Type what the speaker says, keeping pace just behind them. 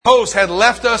host had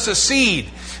left us a seed.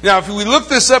 Now, if we look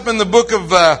this up in the book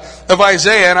of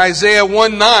Isaiah, in Isaiah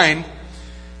 1:9,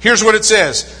 here's what it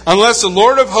says. Unless the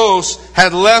Lord of hosts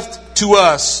had left to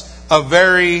us a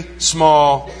very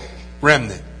small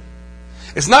remnant.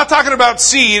 It's not talking about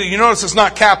seed. You notice it's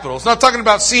not capital. It's not talking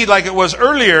about seed like it was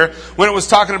earlier when it was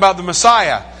talking about the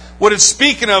Messiah. What it's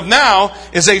speaking of now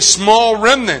is a small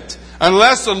remnant.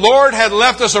 Unless the Lord had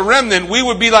left us a remnant, we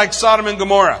would be like Sodom and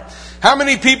Gomorrah. How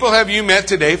many people have you met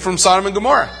today from Sodom and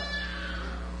Gomorrah?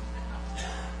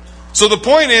 So the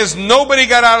point is, nobody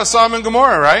got out of Sodom and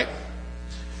Gomorrah, right?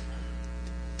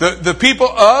 The people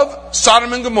of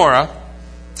Sodom and Gomorrah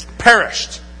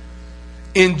perished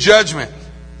in judgment.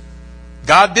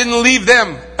 God didn't leave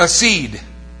them a seed.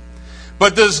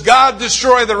 But does God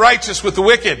destroy the righteous with the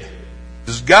wicked?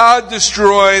 Does God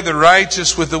destroy the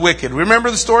righteous with the wicked? Remember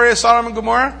the story of Sodom and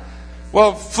Gomorrah?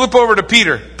 Well, flip over to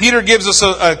Peter. Peter gives us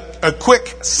a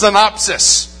quick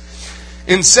synopsis.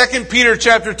 In 2 Peter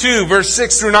chapter 2, verse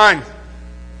 6 through 9.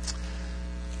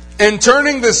 And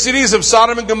turning the cities of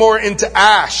Sodom and Gomorrah into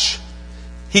ash,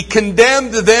 he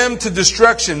condemned them to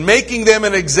destruction, making them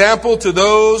an example to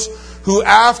those who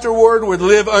afterward would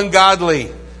live ungodly.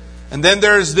 And then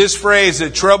there's this phrase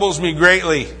that troubles me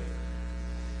greatly.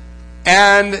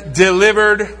 And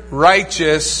delivered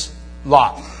righteous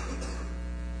Lot.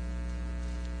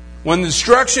 When the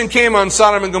destruction came on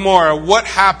Sodom and Gomorrah, what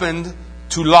happened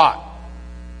to Lot?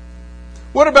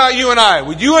 What about you and I?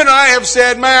 Would you and I have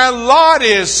said, man, Lot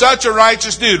is such a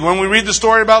righteous dude, when we read the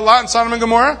story about Lot and Sodom and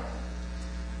Gomorrah?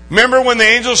 Remember when the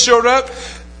angels showed up?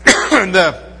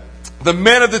 the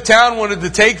men of the town wanted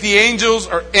to take the angels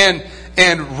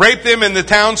and rape them in the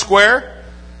town square.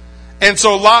 And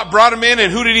so Lot brought them in,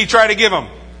 and who did he try to give them?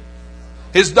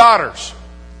 His daughters.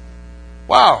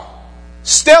 Wow.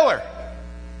 Stellar.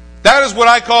 That is what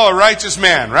I call a righteous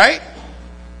man, right?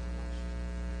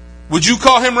 Would you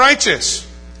call him righteous?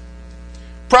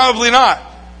 Probably not.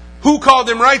 Who called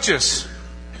him righteous?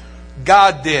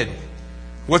 God did.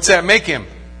 What's that make him?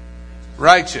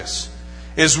 Righteous.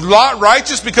 Is Lot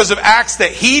righteous because of acts that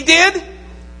he did?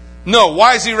 No.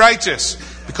 Why is he righteous?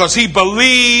 Because he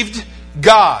believed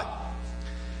God.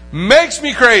 Makes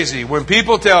me crazy when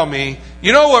people tell me,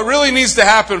 you know what really needs to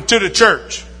happen to the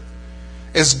church?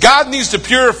 Is God needs to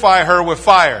purify her with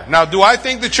fire. Now, do I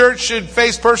think the church should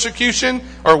face persecution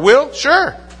or will?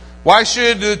 Sure. Why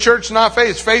should the church not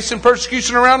facing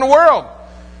persecution around the world?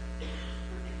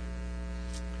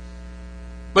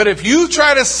 But if you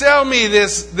try to sell me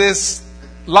this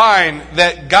line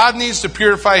that God needs to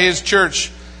purify His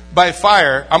church by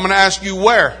fire, I'm going to ask you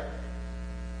where?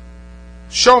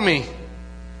 Show me.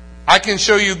 I can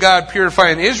show you God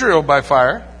purifying Israel by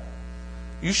fire.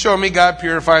 You show me God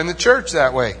purifying the church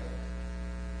that way.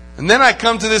 And then I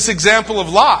come to this example of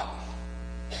Lot,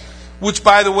 which,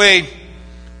 by the way,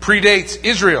 predates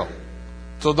Israel.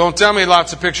 So don't tell me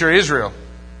Lot's a picture of Israel.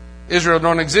 Israel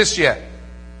don't exist yet.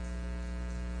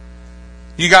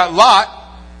 You got Lot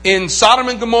in Sodom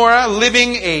and Gomorrah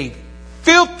living a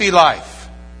filthy life.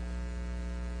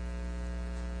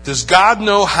 Does God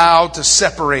know how to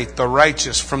separate the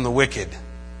righteous from the wicked?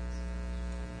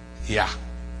 Yeah.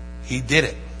 He did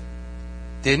it.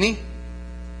 Didn't he?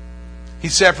 He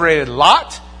separated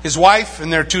Lot, his wife,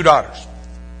 and their 2 daughters.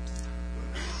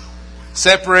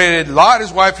 Separated Lot,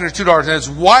 his wife, and her 2 daughters. And his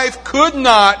wife could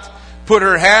not put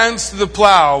her hands to the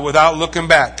plow without looking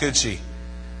back, could she?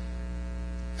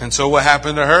 And so what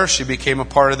happened to her? She became a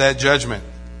part of that judgment.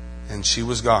 And she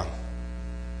was gone.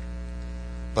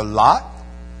 But Lot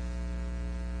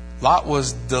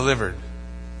was delivered.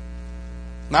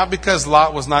 Not because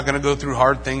Lot was not going to go through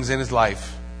hard things in his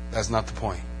life. That's not the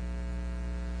point.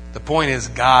 The point is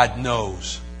God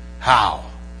knows how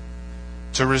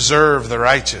to reserve the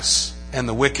righteous and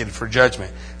the wicked for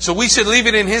judgment. So we should leave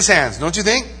it in His hands, don't you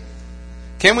think?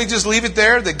 Can we just leave it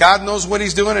there that God knows what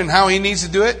He's doing and how He needs to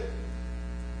do it?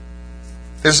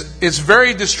 It's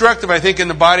very destructive, I think, in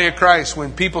the body of Christ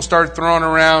when people start throwing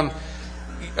around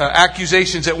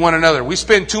accusations at one another. We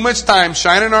spend too much time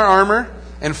shining our armor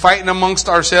and fighting amongst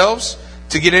ourselves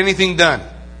to get anything done.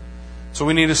 So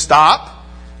we need to stop.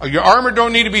 Your armor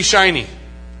don't need to be shiny.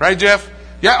 Right, Jeff?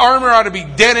 Your armor ought to be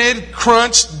dented,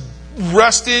 crunched,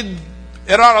 rusted.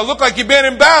 It ought to look like you've been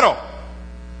in battle.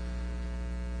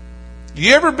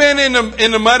 You ever been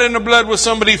in the mud and the blood with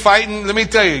somebody fighting? Let me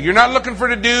tell you, you're not looking for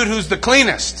the dude who's the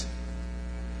cleanest.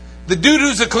 The dude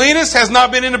who's the cleanest has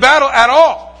not been in the battle at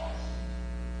all.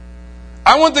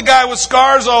 I want the guy with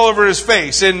scars all over his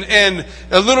face and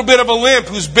a little bit of a limp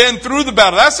who's been through the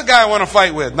battle. That's the guy I want to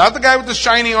fight with, not the guy with the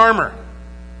shiny armor.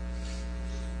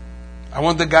 I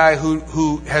want the guy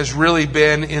who has really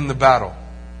been in the battle.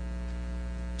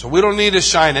 So we don't need to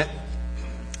shine it,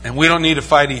 and we don't need to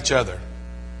fight each other.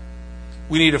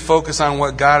 We need to focus on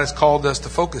what God has called us to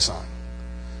focus on.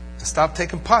 And stop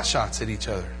taking pot shots at each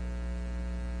other.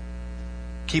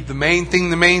 Keep the main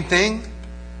thing,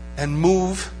 and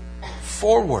move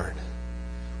forward.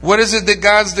 What is it that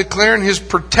God's declaring His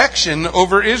protection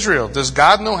over Israel? Does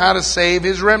God know how to save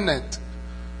His remnant?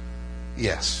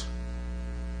 Yes.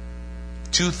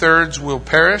 2/3 will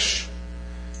perish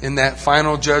in that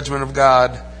final judgment of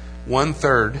God.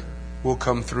 1/3 will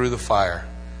come through the fire,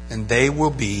 and they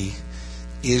will be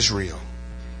Israel.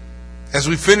 As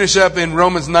we finish up in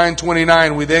Romans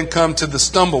 9:29, we then come to the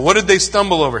stumble. What did they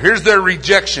stumble over? Here's their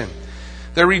rejection.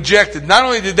 They're rejected. Not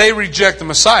only did they reject the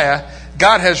Messiah,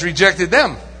 God has rejected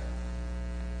them.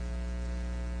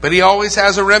 But He always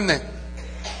has a remnant.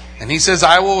 And He says,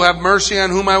 I will have mercy on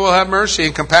whom I will have mercy,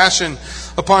 and compassion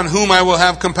upon whom I will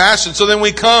have compassion. So then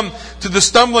we come to the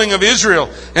stumbling of Israel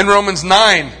in Romans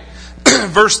 9,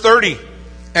 verse 30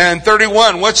 and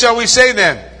 31. What shall we say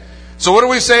then? So what do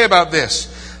we say about this?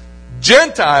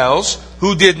 Gentiles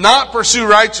who did not pursue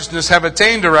righteousness have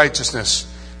attained to righteousness,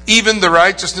 even the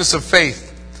righteousness of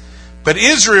faith. But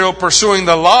Israel, pursuing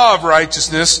the law of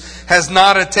righteousness, has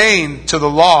not attained to the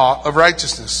law of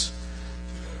righteousness.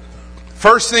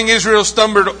 First thing Israel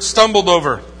stumbled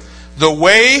over, the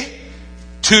way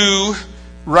to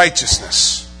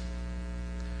righteousness.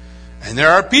 And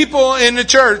there are people in the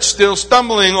church still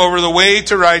stumbling over the way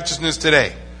to righteousness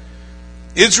today.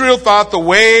 Israel thought the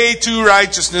way to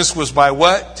righteousness was by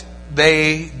what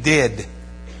they did.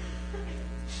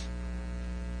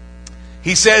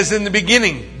 He says in the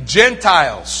beginning,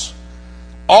 Gentiles,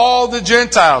 all the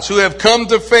Gentiles who have come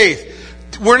to faith.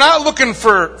 We're not looking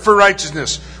for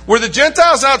righteousness. Were the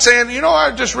Gentiles out saying,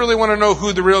 I just really want to know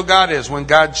who the real God is when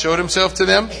God showed Himself to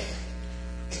them?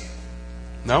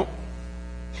 No.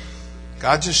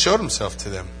 God just showed Himself to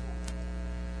them.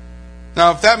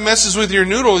 Now, if that messes with your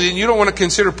noodle, then you don't want to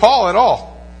consider Paul at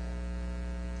all.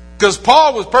 Because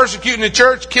Paul was persecuting the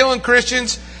church, killing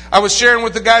Christians. I was sharing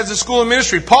with the guys at School of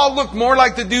Ministry. Paul looked more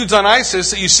like the dudes on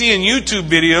ISIS that you see in YouTube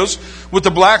videos with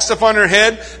the black stuff on their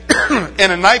head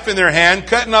and a knife in their hand,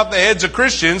 cutting off the heads of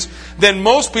Christians, than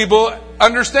most people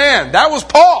understand. That was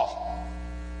Paul.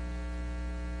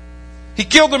 He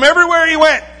killed them everywhere he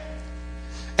went.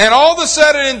 And all of a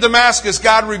sudden in Damascus,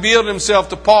 God revealed Himself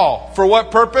to Paul. For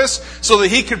what purpose? So that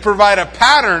he could provide a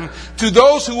pattern to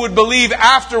those who would believe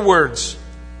afterwards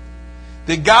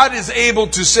that God is able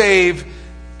to save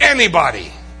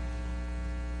anybody,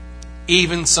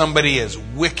 even somebody as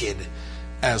wicked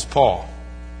as Paul.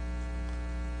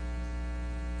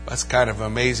 That's kind of an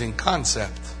amazing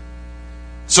concept.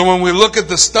 So when we look at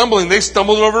the stumbling, they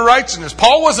stumbled over righteousness.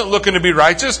 Paul wasn't looking to be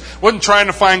righteous, wasn't trying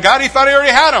to find God. He thought he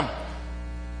already had Him.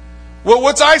 Well,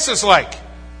 what's ISIS like?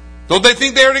 Don't they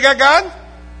think they already got God?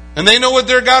 And they know what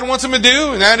their God wants them to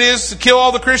do, and that is to kill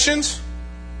all the Christians?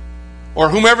 Or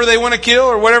whomever they want to kill,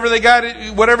 or whatever they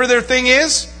got, whatever their thing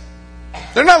is?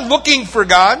 They're not looking for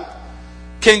God.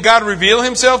 Can God reveal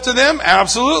Himself to them?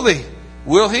 Absolutely.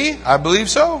 Will He? I believe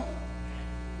so.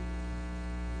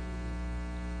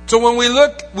 So when we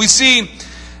look, we see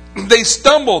they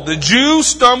stumbled. The Jews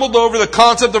stumbled over the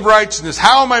concept of righteousness.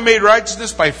 How am I made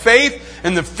righteousness? By faith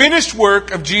in the finished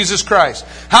work of Jesus Christ.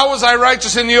 How was I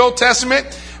righteous in the Old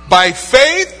Testament? By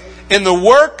faith in the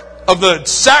work of the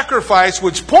sacrifice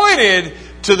which pointed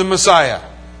to the Messiah.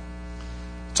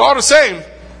 It's all the same.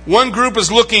 One group is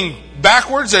looking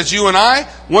backwards, as you and I.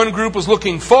 One group is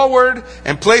looking forward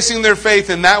and placing their faith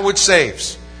in that which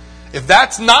saves. If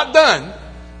that's not done,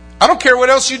 I don't care what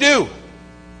else you do.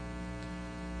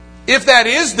 If that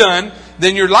is done,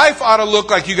 then your life ought to look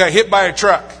like you got hit by a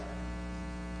truck.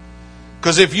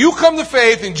 Because if you come to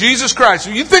faith in Jesus Christ,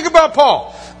 when you think about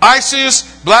Paul, ISIS,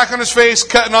 black on his face,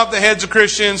 cutting off the heads of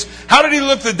Christians. How did he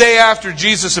look the day after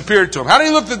Jesus appeared to him? How did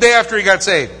he look the day after he got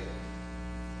saved?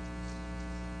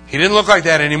 He didn't look like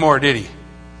that anymore, did he?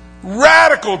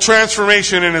 Radical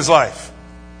transformation in his life.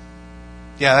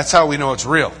 Yeah, that's how we know it's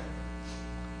real.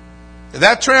 If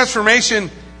that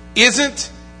transformation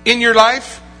isn't in your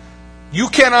life, you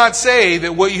cannot say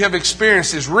that what you have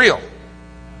experienced is real.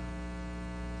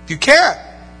 You can't.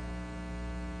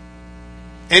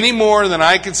 Any more than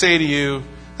I can say to you,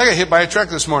 I got hit by a truck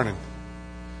this morning.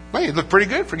 Well, you look pretty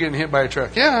good for getting hit by a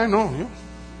truck. Yeah, I know.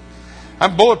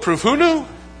 I'm bulletproof. Who knew?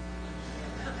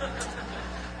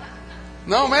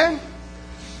 No, man.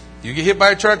 You get hit by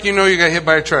a truck, you know you got hit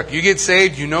by a truck. You get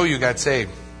saved, you know you got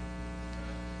saved.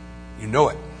 You know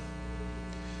it.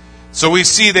 So we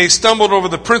see they stumbled over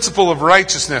the principle of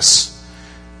righteousness.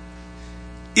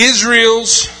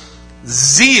 Israel's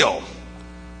zeal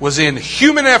was in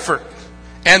human effort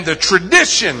and the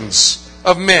traditions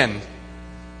of men,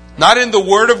 not in the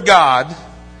Word of God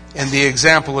and the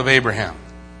example of Abraham.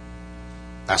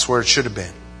 That's where it should have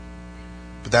been.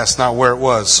 But that's not where it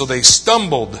was. So they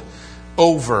stumbled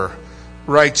over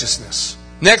righteousness.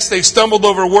 Next, they stumbled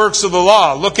over works of the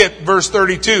law. Look at verse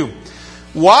 32.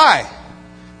 Why?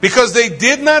 Because they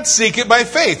did not seek it by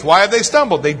faith. Why have they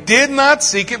stumbled? They did not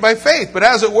seek it by faith, but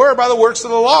as it were by the works of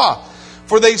the law.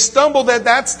 For they stumbled at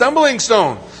that stumbling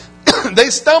stone. They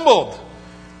stumbled.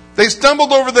 They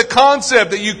stumbled over the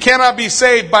concept that you cannot be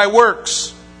saved by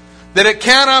works. That it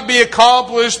cannot be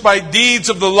accomplished by deeds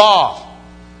of the law.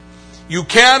 You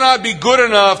cannot be good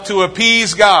enough to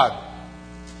appease God.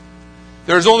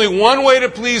 There's only one way to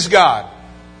please God.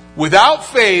 Without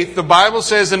faith, the Bible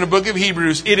says in the book of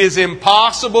Hebrews, it is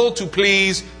impossible to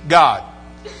please God.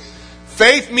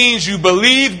 Faith means you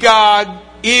believe God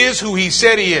is who He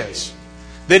said He is.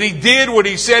 That He did what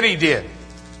He said He did.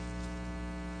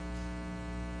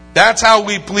 That's how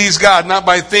we please God, not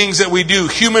by things that we do.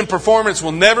 Human performance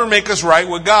will never make us right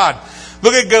with God.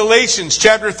 Look at Galatians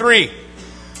chapter 3,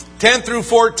 10 through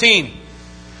 14.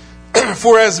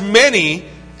 For as many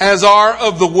as are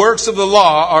of the works of the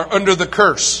law are under the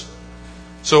curse.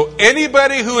 So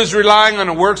anybody who is relying on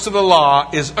the works of the law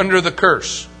is under the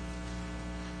curse.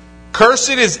 Cursed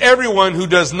is everyone who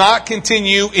does not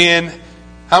continue in,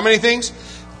 how many things?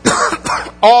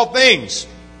 All things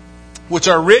which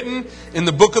are written in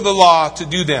the book of the law to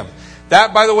do them.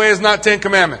 That, by the way, is not 10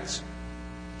 commandments.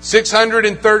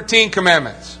 613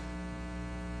 commandments.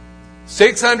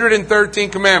 613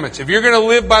 commandments. If you're going to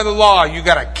live by the law, you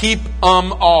got to keep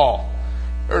them all.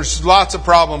 There's lots of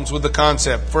problems with the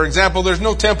concept. For example, there's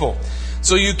no temple.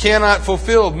 So you cannot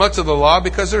fulfill much of the law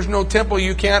because there's no temple.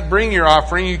 You can't bring your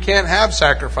offering. You can't have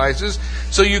sacrifices.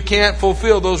 So you can't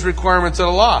fulfill those requirements of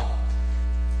the law.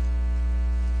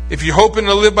 If you're hoping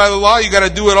to live by the law, you got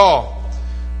to do it all.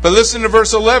 But listen to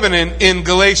verse 11 in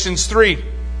Galatians 3.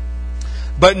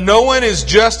 But no one is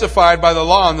justified by the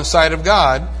law in the sight of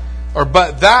God,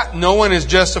 but that no one is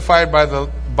justified by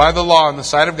the law in the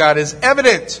sight of God is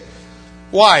evident.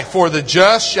 Why? For the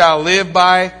just shall live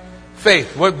by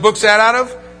faith. What book's that out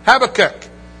of? Habakkuk.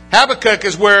 Habakkuk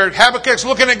is where Habakkuk's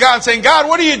looking at God and saying, God,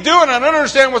 what are you doing? I don't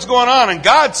understand what's going on. And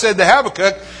God said to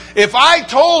Habakkuk, if I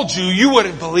told you, you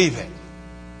wouldn't believe it.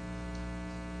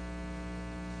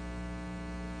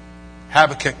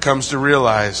 Habakkuk comes to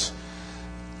realize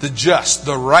the just,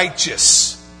 the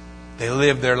righteous, they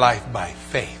live their life by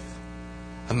faith.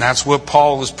 And that's what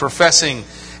Paul is professing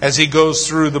as he goes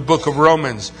through the book of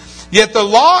Romans. Yet the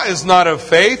law is not of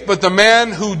faith, but the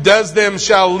man who does them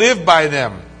shall live by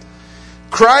them.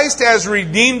 Christ has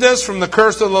redeemed us from the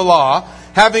curse of the law,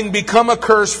 having become a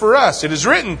curse for us. It is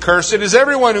written, cursed is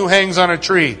everyone who hangs on a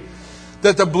tree,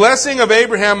 that the blessing of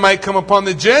Abraham might come upon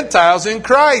the Gentiles in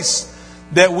Christ,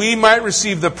 that we might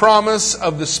receive the promise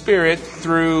of the Spirit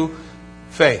through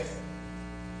faith.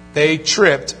 They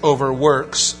tripped over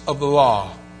works of the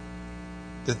law,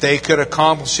 that they could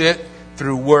accomplish it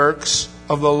through works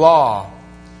of the law.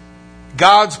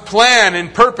 God's plan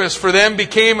and purpose for them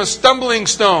became a stumbling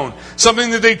stone,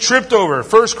 something that they tripped over.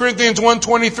 1 Corinthians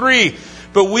 1:23,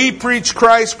 but we preach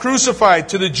Christ crucified,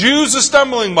 to the Jews a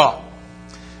stumbling block,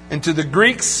 and to the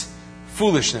Greeks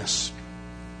foolishness.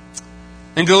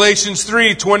 In Galatians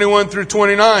 3:21 through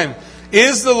 29,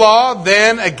 is the law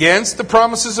then against the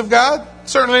promises of God?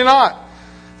 Certainly not.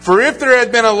 For if there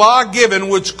had been a law given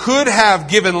which could have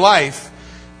given life,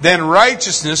 then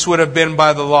righteousness would have been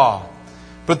by the law.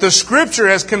 But the Scripture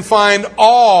has confined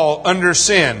all under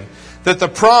sin, that the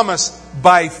promise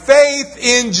by faith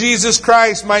in Jesus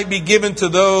Christ might be given to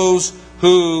those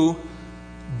who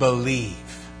believe.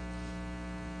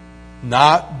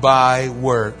 Not by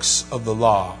works of the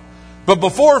law. But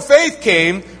before faith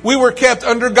came, we were kept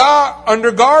under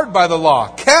guard by the law.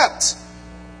 Kept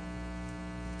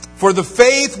for the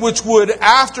faith which would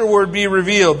afterward be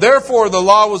revealed. Therefore, the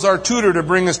law was our tutor to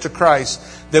bring us to Christ,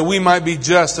 that we might be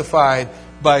justified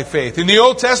by faith. In the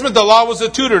Old Testament, the law was a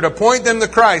tutor to point them to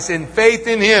Christ in faith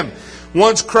in Him.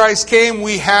 Once Christ came,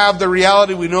 we have the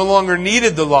reality we no longer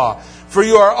needed the law. For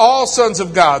you are all sons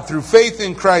of God through faith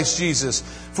in Christ Jesus.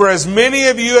 For as many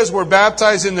of you as were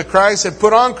baptized into Christ have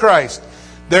put on Christ.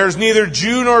 There is neither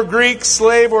Jew nor Greek,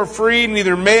 slave or free,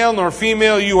 neither male nor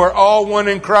female. You are all one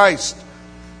in Christ.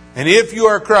 And if you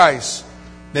are Christ,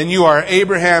 then you are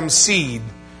Abraham's seed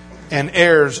and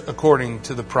heirs according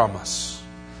to the promise.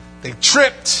 They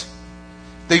tripped.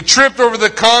 They tripped over the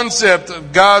concept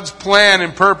of God's plan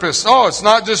and purpose. Oh, it's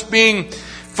not just being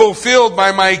fulfilled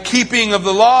by my keeping of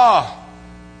the law.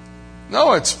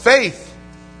 No, it's faith.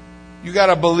 You got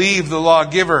to believe the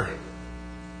lawgiver.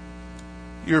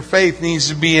 Your faith needs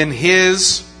to be in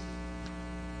His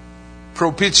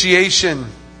propitiation,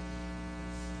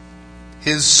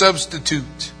 His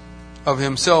substitute of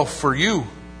Himself for you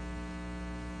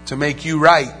to make you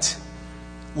right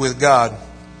with God.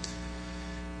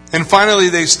 And finally,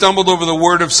 they stumbled over the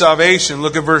word of salvation.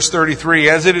 Look at verse 33.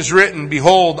 As it is written,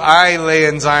 behold, I lay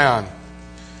in Zion.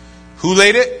 Who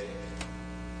laid it?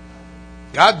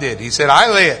 God did. He said, I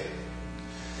lay it.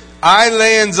 I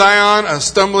lay in Zion a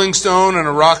stumbling stone and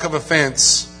a rock of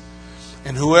offense.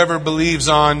 And whoever believes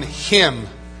on Him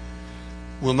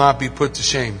will not be put to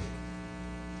shame.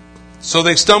 So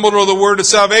they stumbled over the word of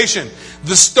salvation.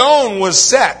 The stone was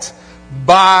set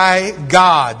by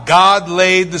God. God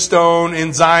laid the stone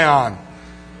in Zion.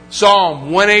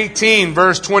 Psalm 118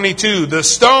 verse 22. The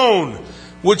stone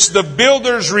which the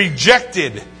builders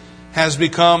rejected has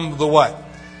become the what?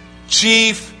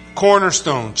 Chief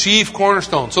cornerstone. Chief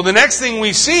cornerstone. So the next thing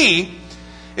we see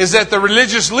is that the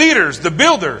religious leaders, the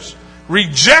builders,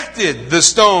 rejected the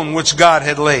stone which God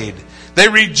had laid. They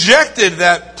rejected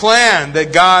that plan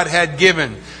that God had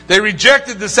given. They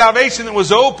rejected the salvation that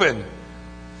was open.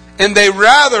 And they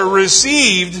rather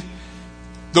received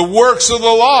the works of the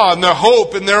law and their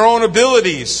hope and their own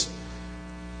abilities.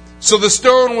 So the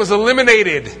stone was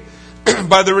eliminated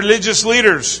by the religious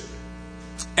leaders.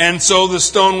 And so the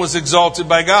stone was exalted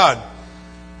by God.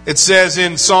 It says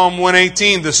in Psalm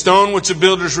 118, the stone which the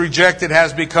builders rejected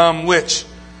has become which?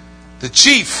 The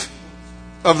chief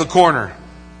of the corner.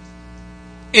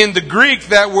 In the Greek,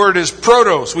 that word is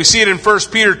protos. We see it in 1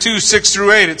 Peter 2, 6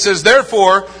 through 8. It says,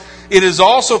 therefore, it is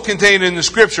also contained in the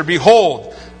Scripture,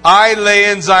 behold, I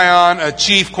lay in Zion a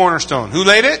chief cornerstone. Who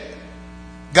laid it?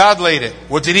 God laid it.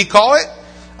 What did He call it?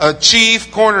 A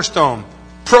chief cornerstone.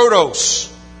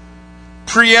 Protos.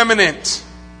 Preeminent.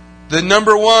 The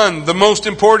number one. The most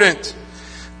important.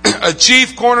 A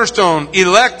chief cornerstone.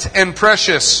 Elect and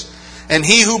precious. And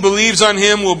he who believes on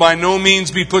Him will by no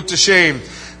means be put to shame.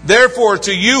 Therefore,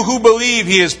 to you who believe,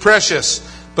 He is precious.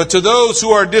 But to those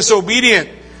who are disobedient,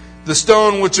 the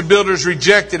stone which the builders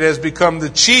rejected has become the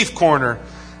chief corner,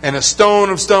 and a stone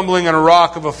of stumbling and a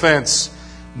rock of offense.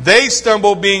 They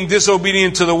stumble being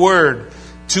disobedient to the word,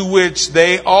 to which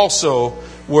they also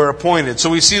were appointed. So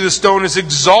we see the stone is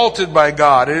exalted by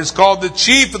God. It is called the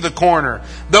chief of the corner.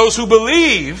 Those who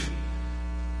believe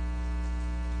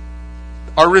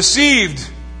are received.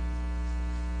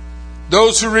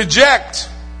 Those who reject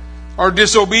are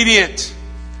disobedient.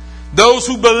 Those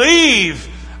who believe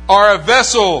are a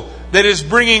vessel that is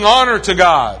bringing honor to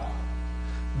God.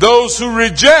 Those who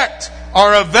reject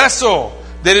are a vessel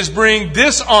that is bringing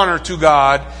dishonor to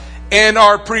God and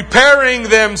are preparing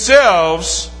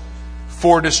themselves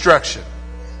for destruction.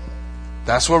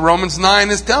 That's what Romans 9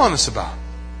 is telling us about.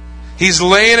 He's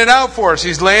laying it out for us.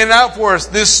 He's laying it out for us.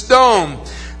 This stone.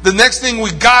 The next thing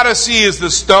we gotta see is the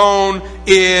stone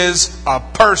is a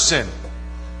person.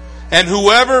 And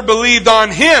whoever believed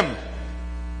on Him,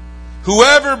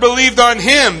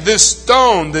 this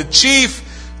stone, the chief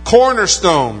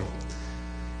cornerstone,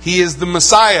 He is the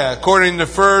Messiah. According to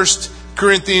 1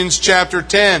 Corinthians chapter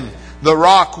 10, the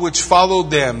rock which followed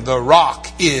them, the rock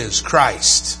is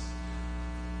Christ.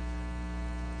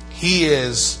 He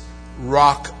is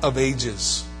Rock of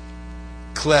Ages,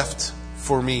 cleft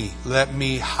for me. Let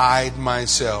me hide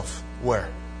myself. Where?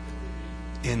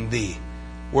 In Thee.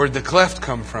 Where'd the cleft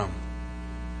come from?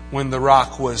 When the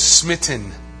rock was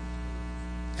smitten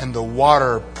and the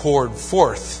water poured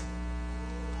forth,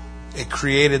 it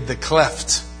created the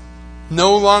cleft.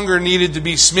 No longer needed to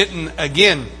be smitten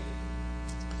again.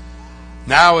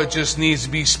 Now it just needs to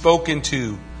be spoken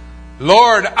to.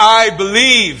 Lord, I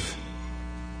believe.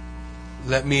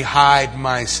 Let me hide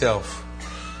myself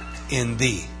in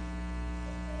Thee.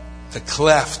 The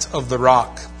cleft of the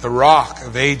rock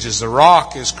of ages. The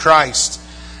rock is Christ.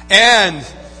 And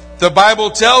the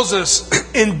Bible tells us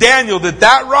in Daniel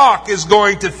that rock is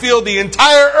going to fill the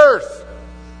entire earth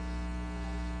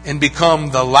and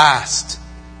become the last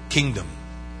kingdom.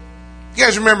 You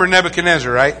guys remember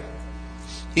Nebuchadnezzar, right?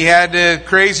 He had a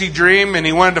crazy dream and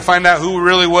he wanted to find out who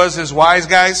really was his wise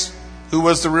guys, who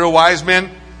was the real wise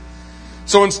men.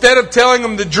 So instead of telling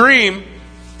him the dream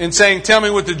and saying, tell me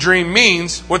what the dream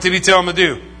means, what did he tell him to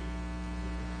do?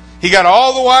 He got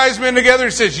all the wise men together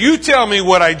and says, you tell me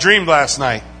what I dreamed last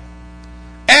night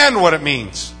and what it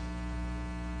means.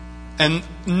 And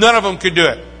none of them could do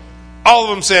it. All of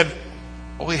them said,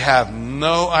 we have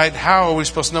no idea. How are we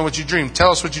supposed to know what you dreamed?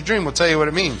 Tell us what you dreamed. We'll tell you what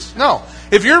it means. No.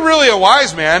 If you're really a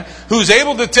wise man who's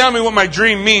able to tell me what my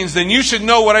dream means, then you should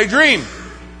know what I dreamed.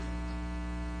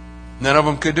 None of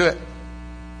them could do it.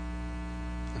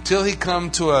 Until he come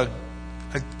to a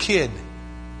kid,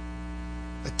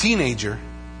 a teenager,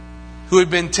 who had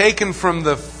been taken from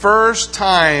the first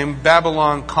time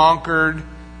Babylon conquered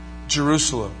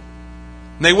Jerusalem.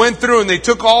 And they went through and they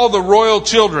took all the royal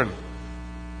children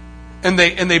and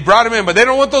they brought them in. But they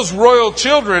don't want those royal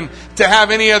children to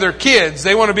have any other kids.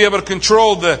 They want to be able to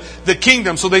control the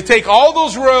kingdom. So they take all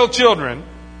those royal children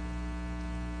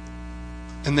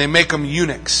and they make them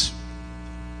eunuchs.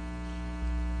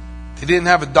 They didn't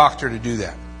have a doctor to do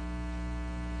that.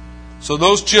 So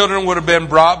those children would have been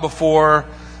brought before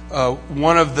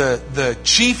one of the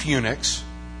chief eunuchs,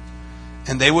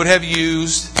 and they would have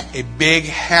used a big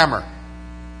hammer.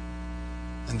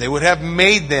 And they would have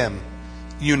made them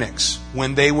eunuchs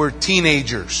when they were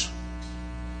teenagers.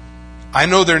 I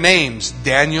know their names: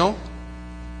 Daniel,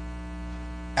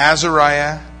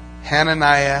 Azariah,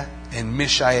 Hananiah, and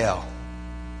Mishael.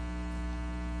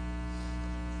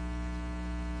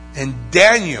 And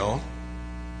Daniel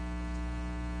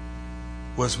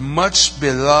was much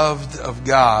beloved of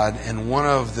God and one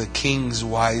of the king's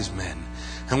wise men.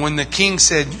 And when the king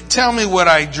said, "Tell me what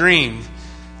I dreamed,"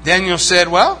 Daniel said,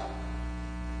 "Well,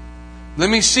 let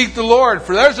me seek the Lord,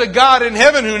 for there's a God in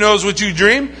heaven who knows what you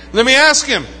dream. Let me ask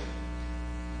Him."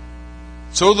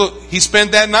 So he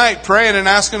spent that night praying and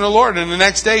asking the Lord. And the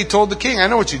next day he told the king, "I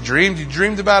know what you dreamed. You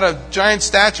dreamed about a giant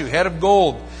statue, head of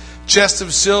gold, chest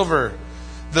of silver,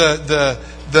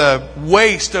 the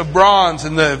waist of bronze,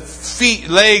 and the feet,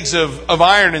 legs of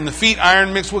iron, and the feet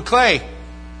iron mixed with clay.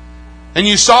 And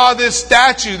you saw this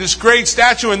statue, this great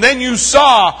statue, and then you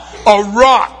saw a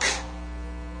rock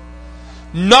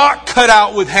not cut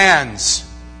out with hands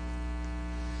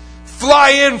fly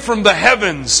in from the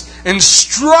heavens and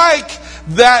strike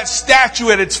that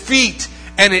statue at its feet,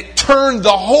 and it turned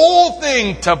the whole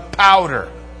thing to powder.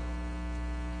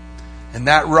 And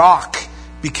that rock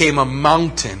became a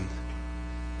mountain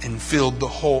and filled the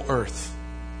whole earth."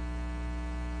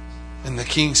 And the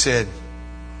king said,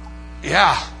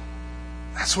 "Yeah,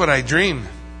 that's what I dreamed."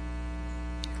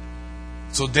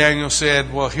 So Daniel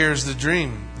said, "Well, here's the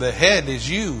dream. The head is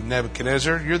you,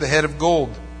 Nebuchadnezzar. You're the head of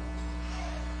gold.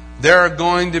 There are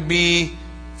going to be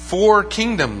 4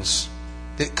 kingdoms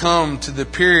that come to the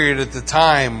period at the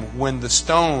time when the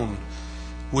stone,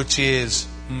 which is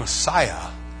Messiah,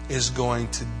 is going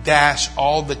to dash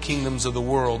all the kingdoms of the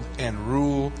world and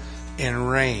rule and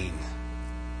reign.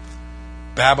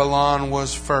 Babylon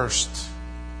was first.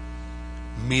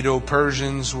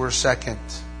 Medo-Persians were second.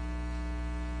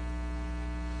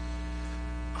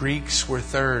 Greeks were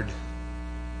third.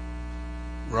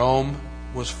 Rome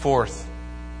was fourth.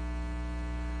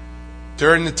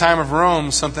 During the time of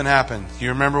Rome, something happened. Do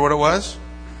you remember what it was?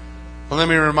 Well, let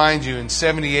me remind you. In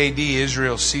 70 AD,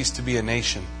 Israel ceased to be a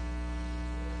nation.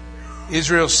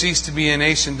 Israel ceased to be a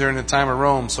nation during the time of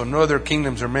Rome, so no other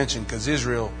kingdoms are mentioned because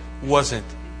Israel wasn't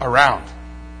around.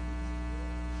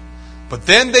 But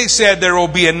then they said there will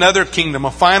be another kingdom,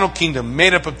 a final kingdom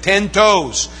made up of 10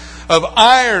 toes of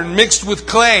iron mixed with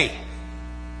clay.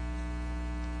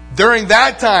 During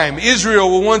that time, Israel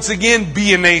will once again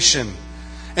be a nation.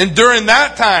 And during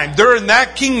that time, during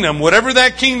that kingdom, whatever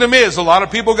that kingdom is, a lot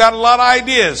of people got a lot of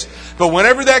ideas. But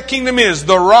whenever that kingdom is,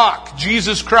 the rock,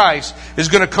 Jesus Christ, is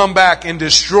going to come back and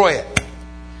destroy it.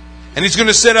 And He's going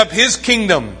to set up His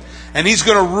kingdom. And He's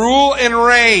going to rule and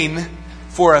reign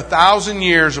for 1,000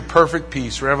 years of perfect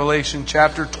peace. Revelation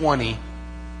chapter 20.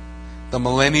 The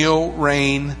millennial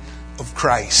reign of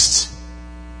Christ.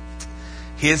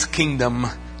 His kingdom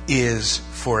is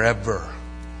forever.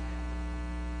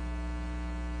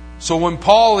 So when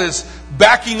Paul is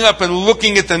backing up and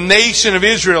looking at the nation of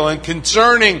Israel and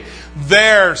concerning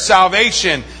their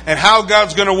salvation and how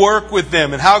God's going to work with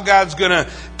them and how God's going to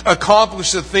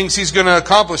accomplish the things He's going to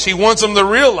accomplish, he wants them to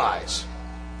realize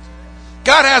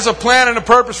God has a plan and a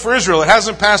purpose for Israel. It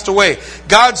hasn't passed away.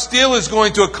 God still is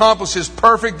going to accomplish His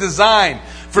perfect design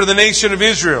for the nation of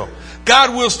Israel.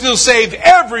 God will still save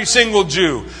every single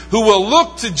Jew who will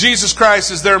look to Jesus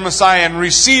Christ as their Messiah and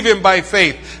receive Him by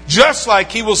faith, just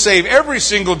like He will save every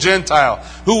single Gentile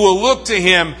who will look to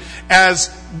Him as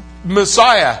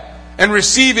Messiah and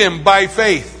receive Him by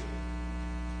faith.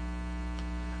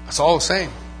 That's all the same.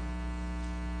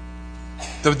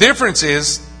 The difference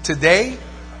is today,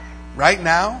 right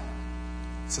now,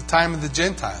 it's the time of the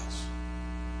Gentiles.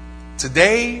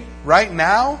 Today, right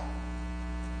now,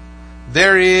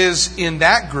 there is in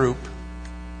that group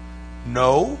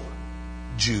no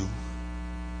Jew,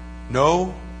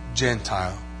 no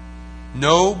Gentile,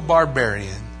 no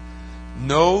barbarian,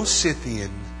 no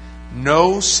Scythian,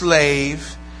 no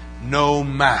slave, no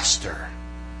master.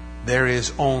 There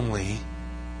is only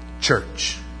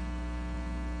church.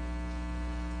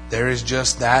 There is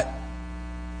just that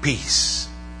peace.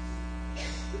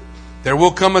 There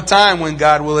will come a time when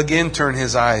God will again turn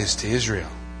His eyes to Israel.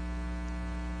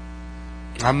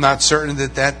 I'm not certain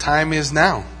that that time is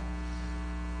now,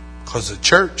 because the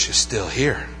church is still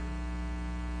here.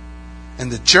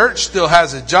 And the church still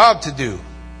has a job to do.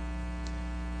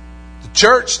 The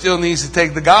church still needs to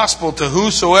take the gospel to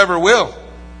whosoever will,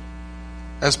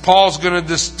 as Paul's going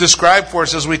to describe for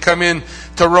us as we come in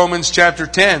to Romans chapter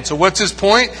 10. So what's his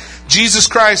point? Jesus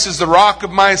Christ is the rock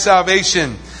of my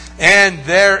salvation, and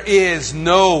there is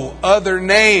no other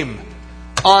name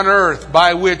on earth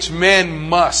by which men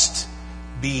must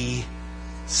be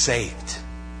saved.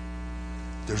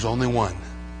 There's only one.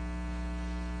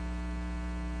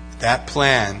 That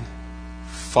plan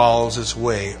follows its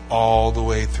way all the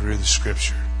way through the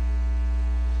Scripture.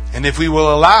 And if we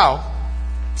will allow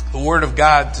the Word of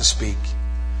God to speak,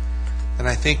 then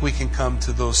I think we can come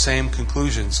to those same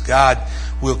conclusions. God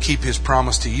will keep His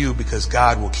promise to you because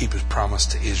God will keep His promise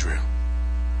to Israel.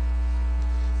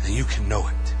 And you can know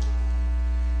it.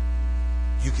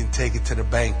 You can take it to the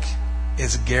bank.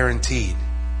 It's guaranteed.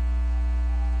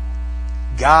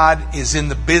 God is in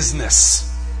the business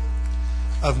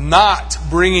of not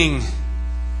bringing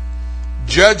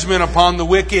judgment upon the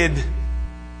wicked,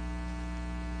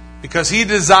 because He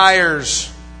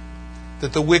desires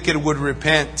that the wicked would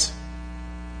repent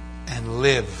and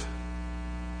live.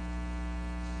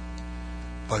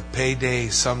 But payday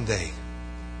someday,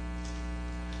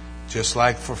 just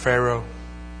like for Pharaoh,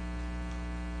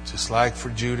 just like for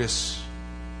Judas,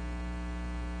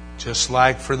 just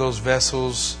like for those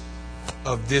vessels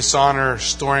of dishonor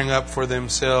storing up for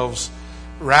themselves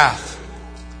wrath.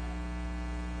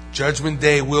 Judgment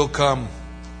day will come.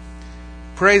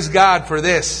 Praise God for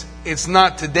this. It's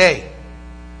not today.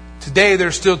 Today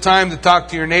there's still time to talk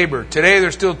to your neighbor. Today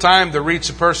there's still time to reach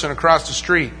a person across the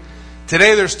street.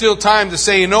 Today there's still time to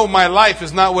say, my life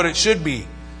is not what it should be.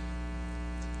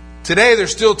 Today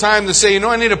there's still time to say,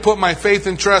 I need to put my faith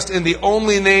and trust in the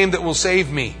only name that will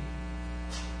save me.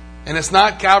 And it's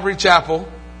not Calvary Chapel.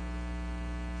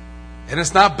 And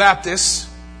it's not Baptist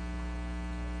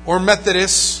or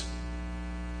Methodist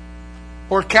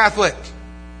or Catholic.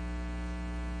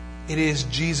 It is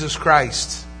Jesus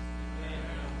Christ.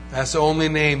 That's the only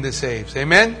name that saves.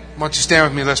 Amen? Why don't you stand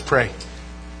with me? Let's pray.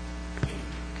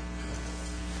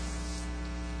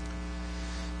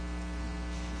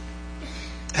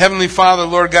 Heavenly Father,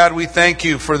 Lord God, we thank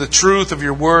You for the truth of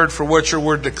Your Word, for what Your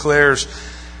Word declares.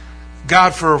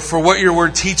 God, for what Your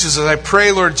Word teaches us. I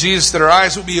pray, Lord Jesus, that our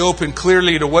eyes would be open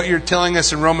clearly to what You're telling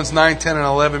us in Romans 9, 10, and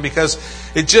 11, because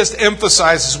it just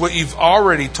emphasizes what You've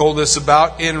already told us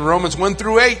about in Romans 1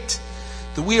 through 8.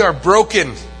 That we are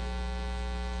broken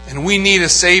and we need a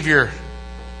Savior.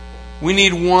 We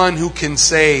need one who can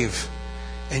save.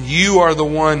 And You are the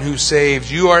one who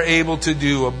saves. You are able to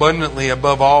do abundantly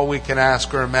above all we can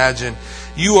ask or imagine.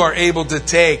 You are able to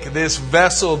take this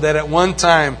vessel that at one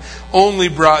time only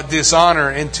brought dishonor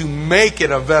and to make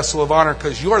it a vessel of honor,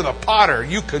 because You're the potter.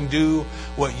 You can do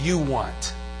what You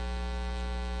want.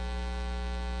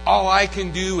 All I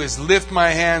can do is lift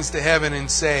my hands to heaven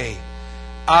and say,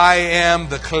 I am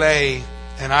the clay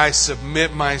and I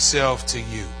submit myself to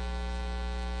You.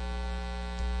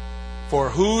 For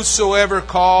whosoever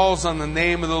calls on the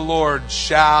name of the Lord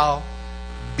shall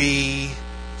be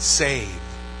saved.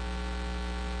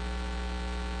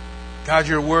 God,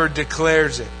 Your Word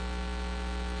declares it.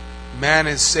 Man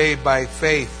is saved by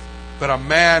faith, but a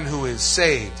man who is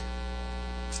saved,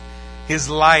 his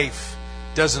life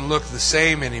doesn't look the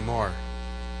same anymore.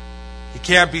 He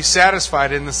can't be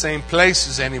satisfied in the same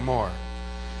places anymore.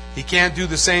 He can't do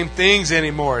the same things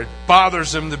anymore. It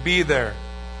bothers him to be there.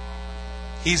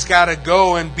 He's got to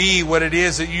go and be what it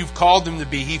is that You've called him to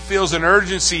be. He feels an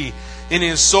urgency in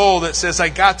his soul that says, I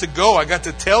got to go. I got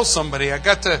to tell somebody. I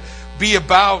got to be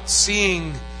about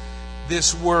seeing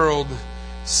this world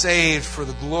saved for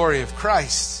the glory of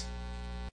Christ.